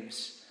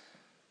graves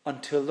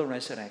until the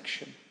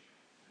resurrection.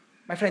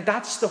 My friend,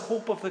 that's the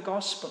hope of the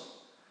gospel.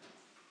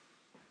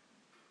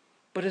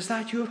 But is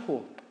that your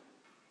hope?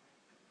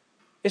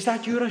 Is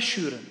that your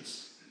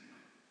assurance?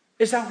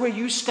 Is that where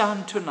you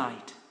stand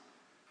tonight?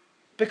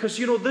 Because,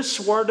 you know, this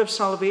word of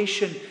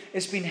salvation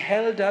is being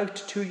held out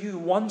to you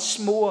once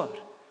more.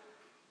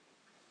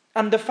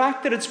 And the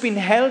fact that it's been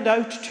held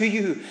out to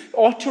you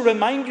ought to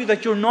remind you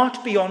that you're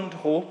not beyond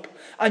hope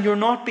and you're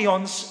not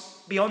beyond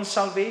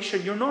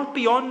salvation. You're not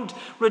beyond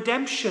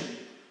redemption.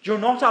 You're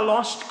not a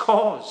lost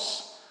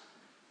cause.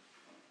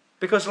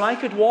 Because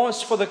like it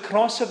was for the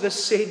cross of the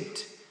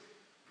saint,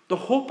 the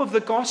hope of the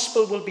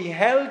gospel will be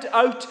held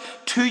out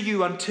to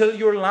you until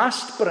your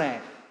last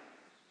breath.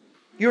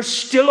 You're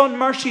still on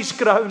mercy's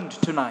ground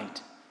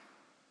tonight.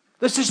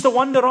 This is the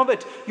wonder of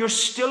it. You're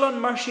still on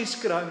mercy's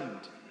ground.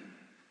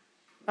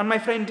 And my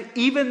friend,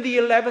 even the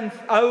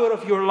 11th hour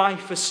of your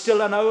life is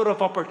still an hour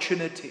of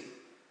opportunity.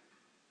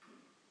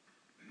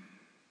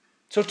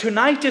 So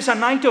tonight is a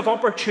night of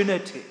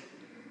opportunity.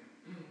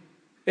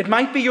 It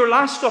might be your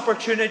last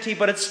opportunity,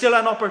 but it's still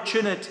an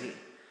opportunity.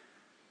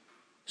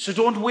 So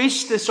don't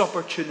waste this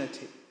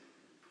opportunity.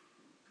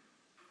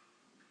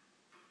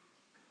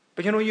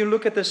 But you know, you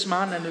look at this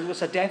man and it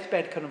was a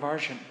deathbed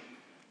conversion.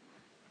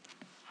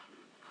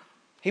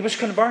 He was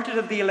converted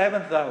at the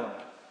 11th hour.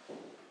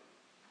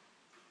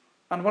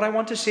 And what I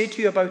want to say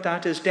to you about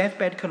that is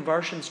deathbed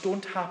conversions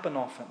don't happen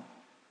often.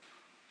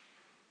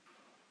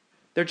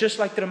 They're just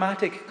like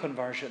dramatic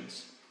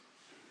conversions,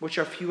 which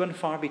are few and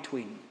far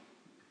between.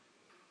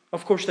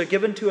 Of course, they're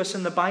given to us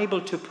in the Bible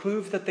to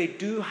prove that they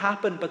do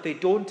happen, but they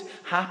don't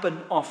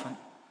happen often.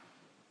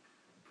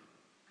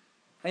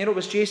 And you know, it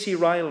was J.C.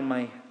 Ryle,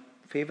 my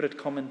favorite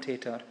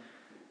commentator.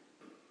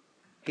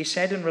 He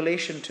said in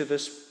relation to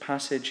this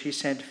passage, he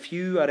said,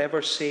 few are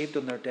ever saved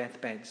on their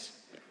deathbeds.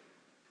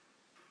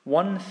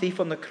 One thief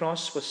on the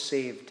cross was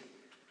saved,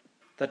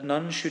 that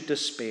none should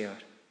despair.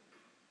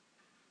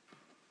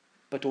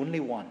 But only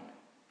one,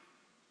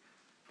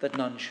 that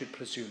none should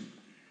presume.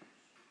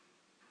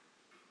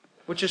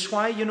 Which is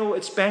why, you know,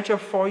 it's better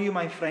for you,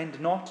 my friend,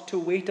 not to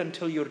wait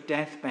until your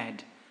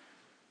deathbed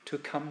to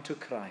come to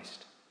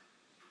Christ,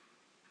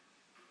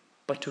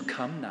 but to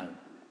come now,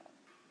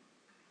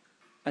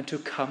 and to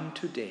come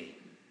today.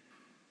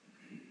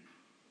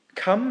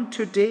 Come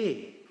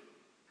today,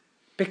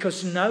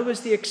 because now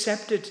is the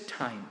accepted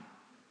time.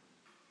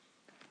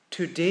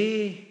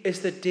 Today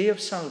is the day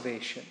of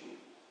salvation.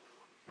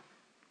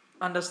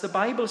 And as the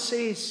Bible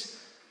says,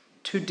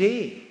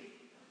 today,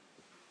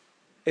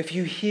 if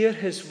you hear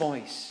his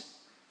voice,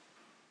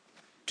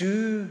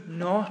 do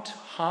not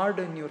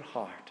harden your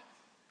heart.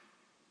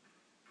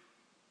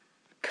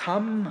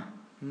 Come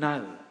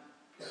now.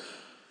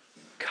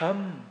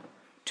 Come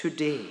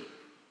today.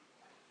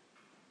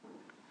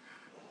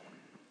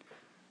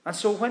 And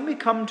so when we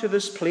come to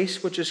this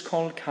place which is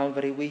called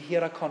Calvary, we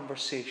hear a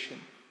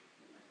conversation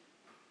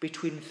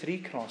between three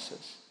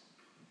crosses.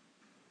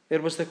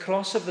 There was the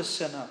cross of the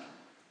sinner,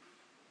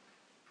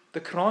 the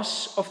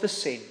cross of the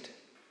saint,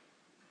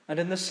 and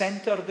in the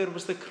center there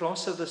was the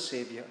cross of the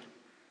Savior.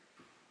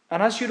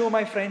 And as you know,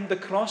 my friend, the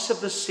cross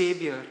of the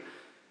Savior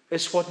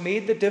is what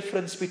made the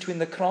difference between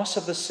the cross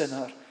of the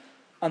sinner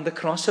and the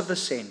cross of the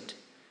saint.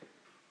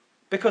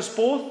 Because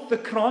both the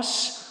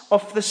cross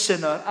of the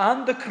sinner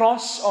and the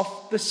cross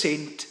of the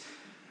saint,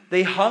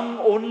 they hung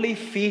only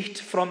feet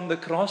from the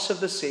cross of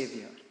the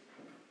Savior.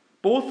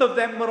 Both of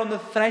them were on the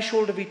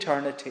threshold of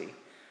eternity.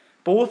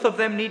 Both of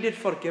them needed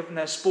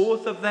forgiveness.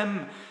 Both of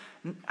them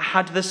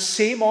had the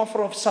same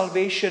offer of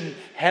salvation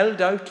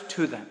held out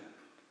to them.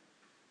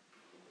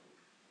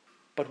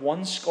 But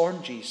one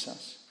scorned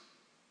Jesus.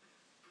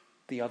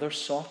 The other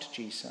sought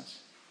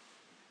Jesus.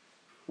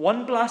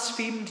 One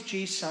blasphemed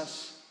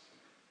Jesus.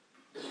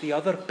 The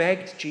other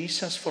begged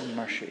Jesus for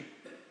mercy.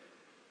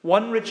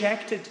 One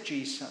rejected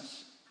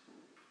Jesus.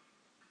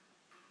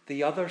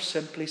 The other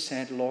simply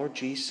said, Lord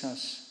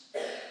Jesus,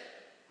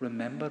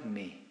 remember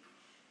me.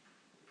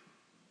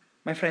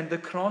 My friend, the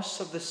cross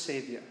of the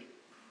Saviour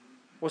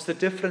was the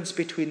difference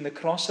between the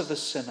cross of the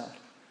sinner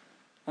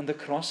and the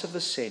cross of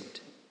the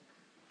saint.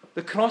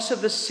 The cross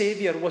of the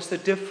Saviour was the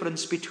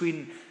difference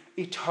between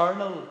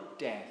eternal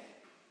death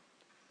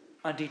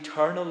and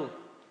eternal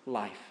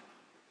life.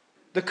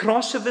 The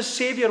cross of the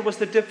Saviour was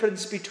the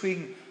difference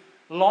between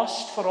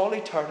lost for all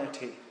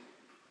eternity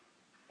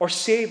or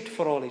saved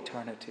for all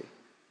eternity.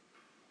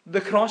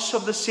 The cross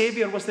of the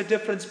Saviour was the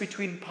difference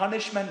between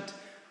punishment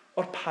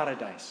or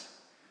paradise.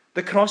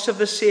 The cross of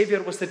the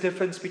Saviour was the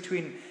difference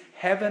between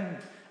heaven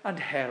and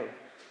hell.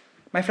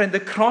 My friend, the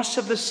cross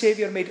of the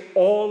Saviour made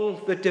all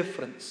the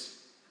difference.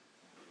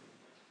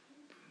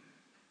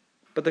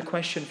 But the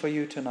question for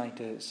you tonight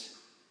is,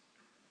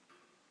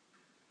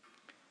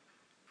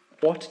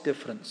 what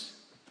difference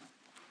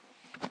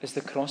is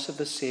the cross of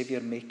the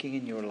Saviour making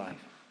in your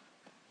life?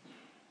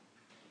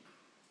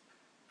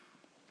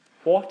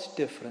 What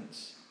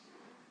difference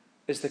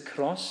is the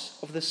cross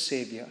of the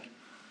Saviour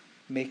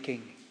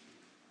making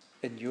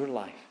in your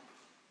life?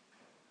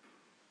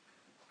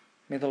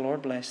 May the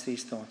Lord bless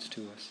these thoughts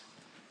to us.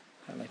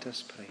 And let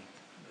us pray.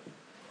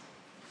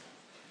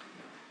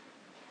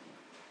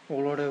 O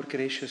Lord, our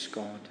gracious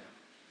God,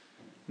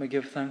 we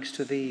give thanks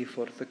to Thee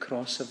for the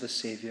cross of the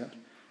Saviour.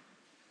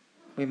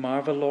 We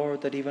marvel,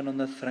 Lord, that even on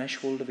the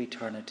threshold of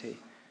eternity,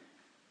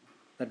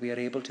 that we are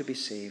able to be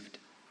saved.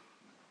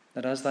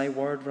 That as Thy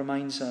word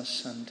reminds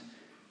us, and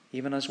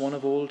even as one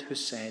of old who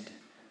said,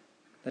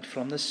 that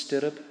from the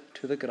stirrup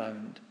to the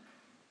ground,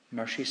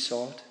 mercy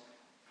sought,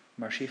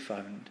 mercy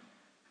found.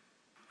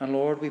 And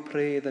Lord, we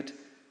pray that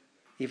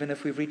even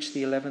if we reach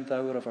the 11th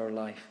hour of our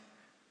life,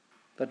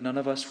 that none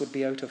of us would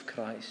be out of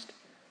Christ,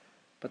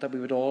 but that we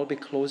would all be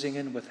closing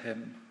in with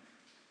Him,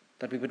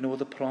 that we would know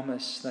the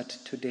promise that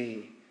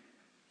today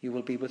You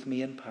will be with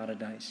me in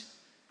paradise.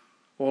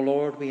 O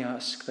Lord, we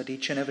ask that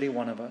each and every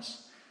one of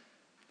us,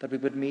 that we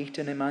would meet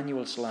in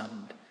Emmanuel's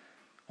land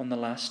on the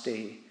last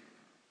day,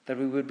 that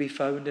we would be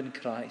found in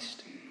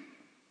Christ,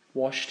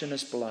 washed in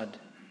His blood,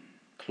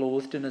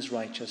 clothed in His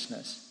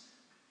righteousness,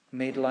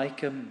 made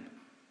like Him,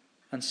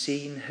 and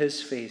seeing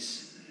His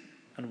face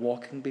and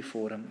walking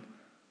before Him.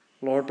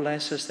 Lord,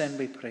 bless us then,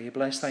 we pray.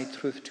 Bless Thy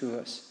truth to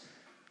us.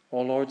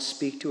 O Lord,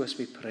 speak to us,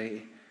 we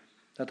pray,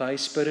 that Thy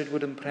Spirit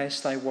would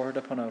impress Thy word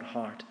upon our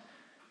heart,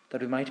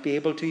 that we might be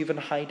able to even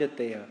hide it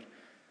there,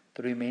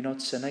 that we may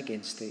not sin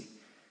against Thee.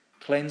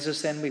 Cleanse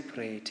us then, we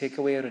pray. Take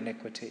away our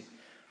iniquity.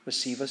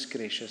 Receive us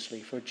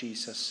graciously for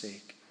Jesus'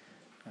 sake.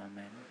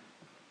 Amen.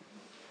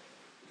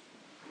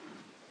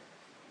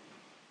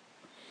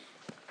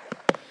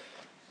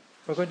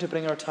 We're going to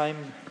bring our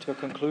time to a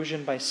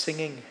conclusion by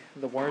singing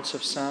the words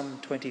of Psalm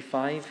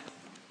 25.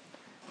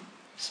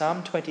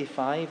 Psalm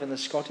 25 in the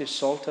Scottish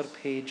Psalter,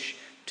 page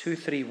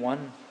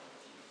 231.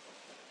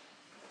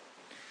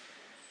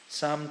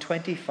 Psalm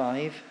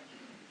 25.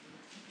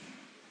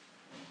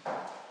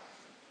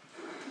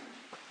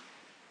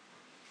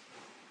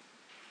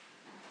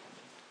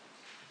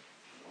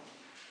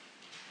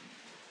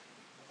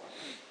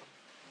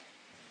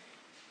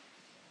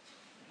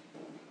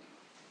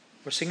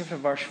 We're singing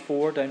from verse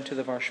 4 down to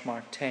the verse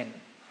mark 10.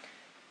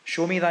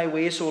 Show me Thy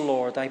ways, O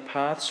Lord, Thy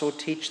paths, so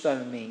teach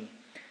Thou me.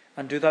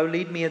 And do Thou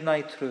lead me in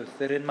Thy truth,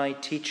 therein my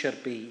teacher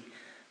be.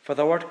 For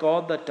Thou art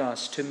God that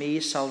dost to me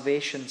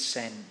salvation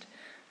send,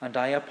 and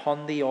I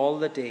upon Thee all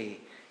the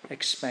day,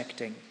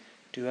 expecting,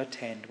 do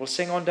attend. We'll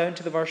sing on down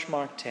to the verse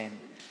mark 10,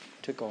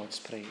 to God's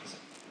praise.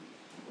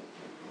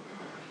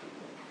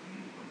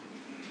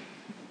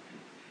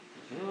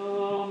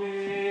 Show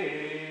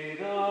me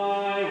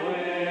Thy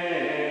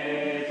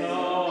ways, O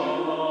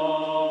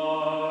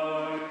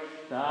Lord,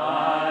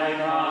 Thy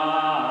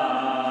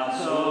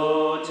paths,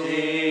 so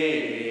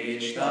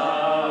teach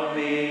Thou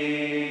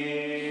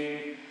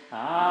me,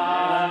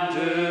 and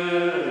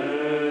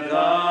do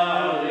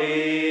Thou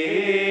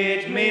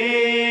lead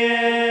me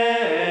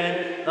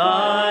in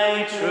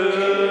Thy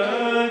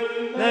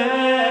truth,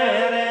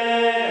 therein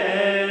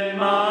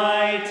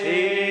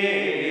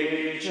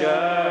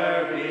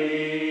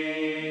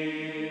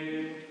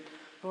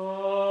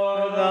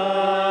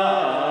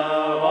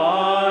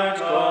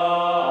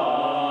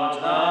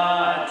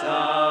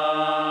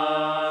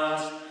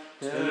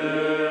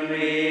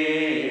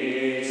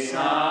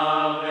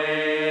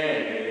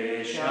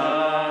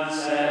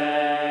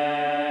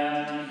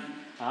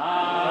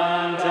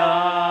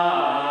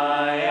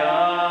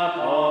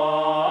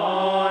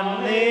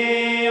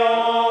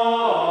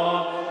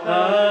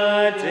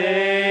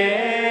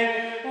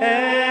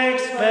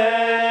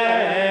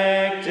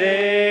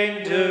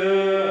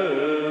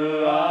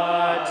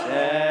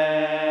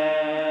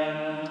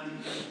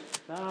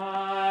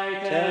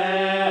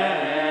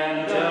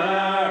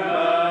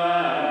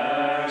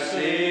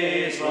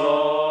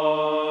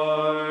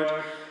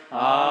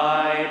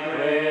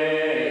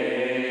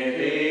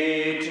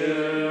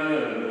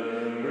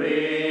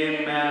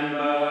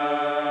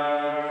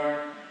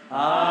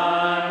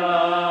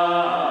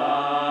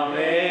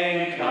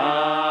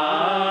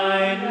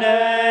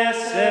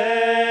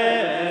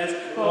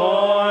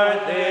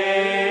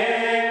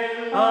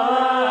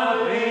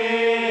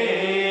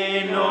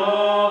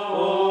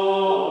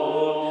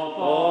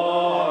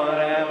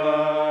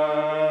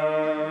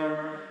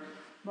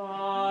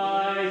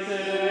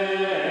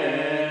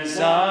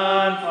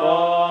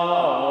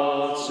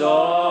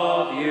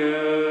of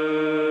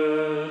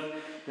youth.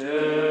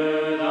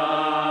 Do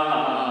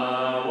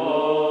thou, O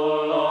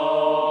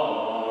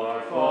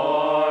Lord,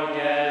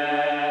 forget.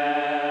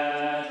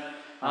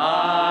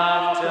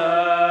 After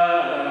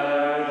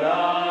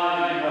thy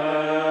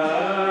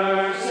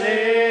mercy,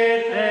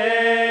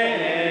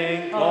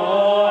 think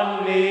on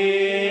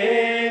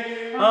me,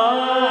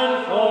 and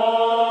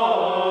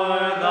for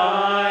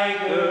thy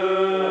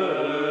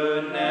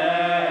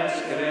goodness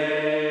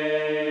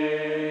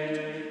great.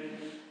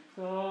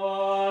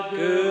 God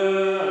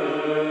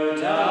good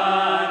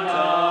and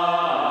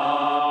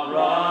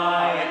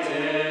upright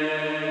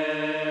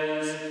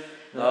is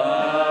the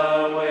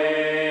way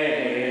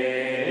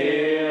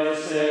he'll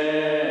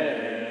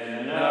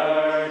sinners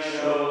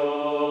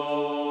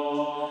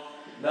show.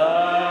 The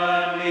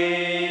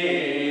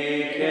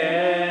meek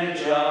in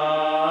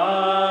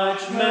judgment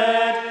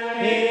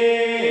he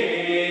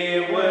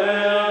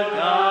will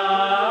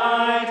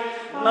guide,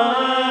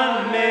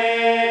 and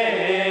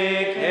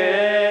make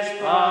his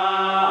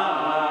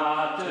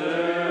path to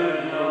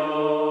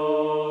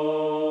know.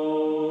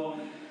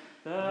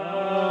 The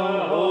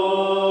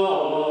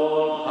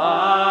whole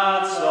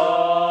paths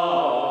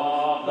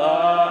of the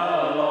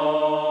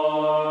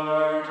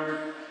Lord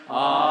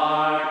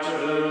are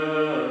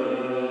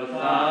truth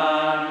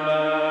and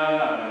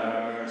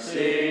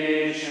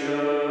mercy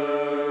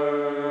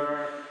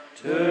sure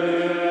to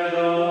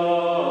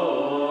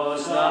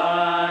those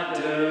that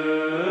do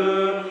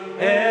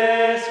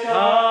his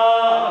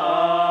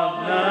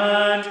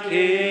covenant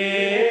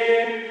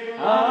keep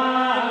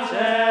and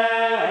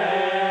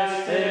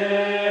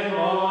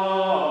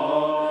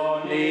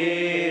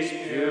testimonies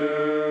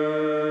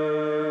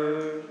pure.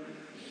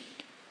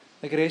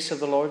 The grace of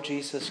the Lord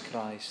Jesus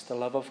Christ, the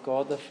love of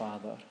God the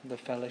Father, and the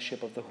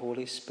fellowship of the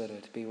Holy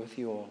Spirit be with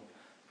you all,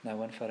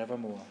 now and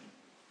forevermore.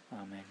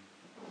 Amen.